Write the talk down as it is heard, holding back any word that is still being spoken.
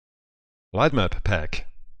Lightmap Pack.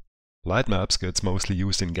 Lightmaps gets mostly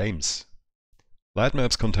used in games.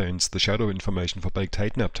 Lightmaps contains the shadow information for baked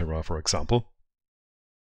height map terra, for example.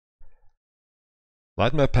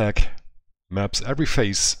 Lightmap Pack maps every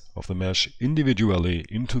face of the mesh individually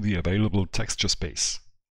into the available texture space.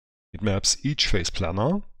 It maps each face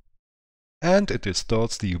planar, and it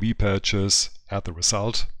distorts the UV patches at the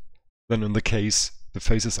result, then in the case the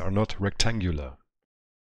faces are not rectangular.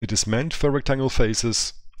 It is meant for rectangle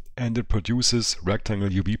faces, and it produces rectangle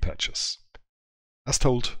UV patches. As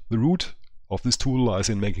told, the root of this tool lies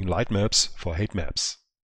in making light maps for height maps.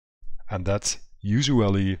 And that's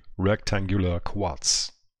usually rectangular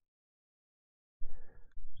quads.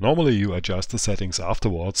 Normally you adjust the settings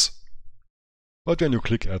afterwards, but when you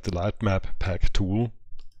click at the Lightmap Pack tool,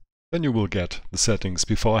 then you will get the settings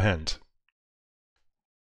beforehand.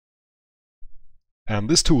 And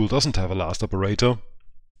this tool doesn't have a last operator.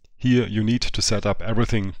 Here you need to set up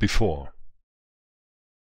everything before.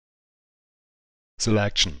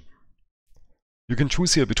 Selection. You can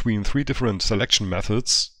choose here between 3 different selection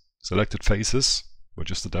methods: selected faces,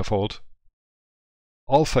 which is the default,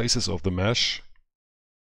 all faces of the mesh,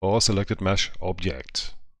 or selected mesh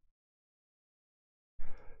object.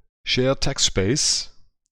 Shared text space.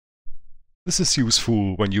 This is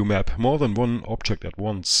useful when you map more than one object at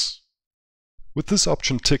once. With this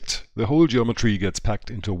option ticked, the whole geometry gets packed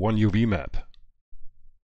into one UV map.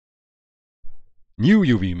 New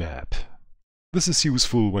UV map. This is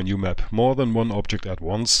useful when you map more than one object at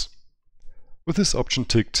once. With this option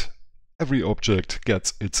ticked, every object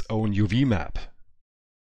gets its own UV map.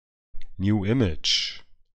 New image.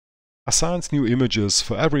 Assigns new images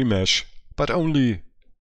for every mesh, but only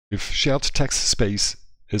if shared text space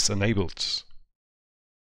is enabled.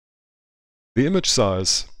 The image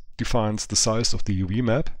size defines the size of the UV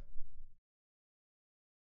map.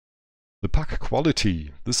 The pack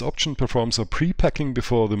quality. This option performs a pre-packing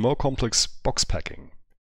before the more complex box packing,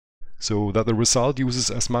 so that the result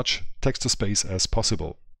uses as much texture space as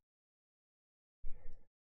possible.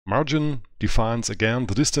 Margin defines again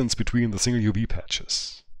the distance between the single UV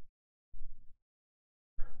patches.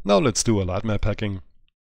 Now let's do a lightmap packing,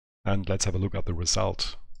 and let's have a look at the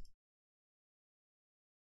result.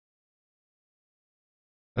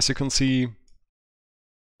 As you can see,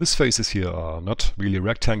 these faces here are not really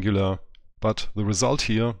rectangular, but the result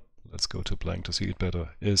here, let's go to blank to see it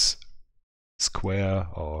better, is square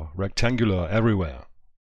or rectangular everywhere,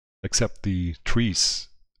 except the trees.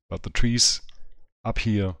 But the trees up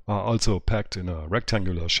here are also packed in a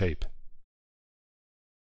rectangular shape.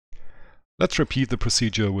 Let's repeat the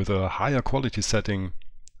procedure with a higher quality setting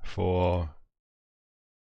for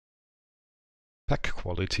pack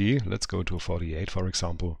quality. Let's go to 48, for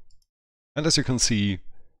example. And as you can see,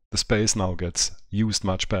 the space now gets used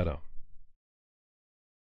much better.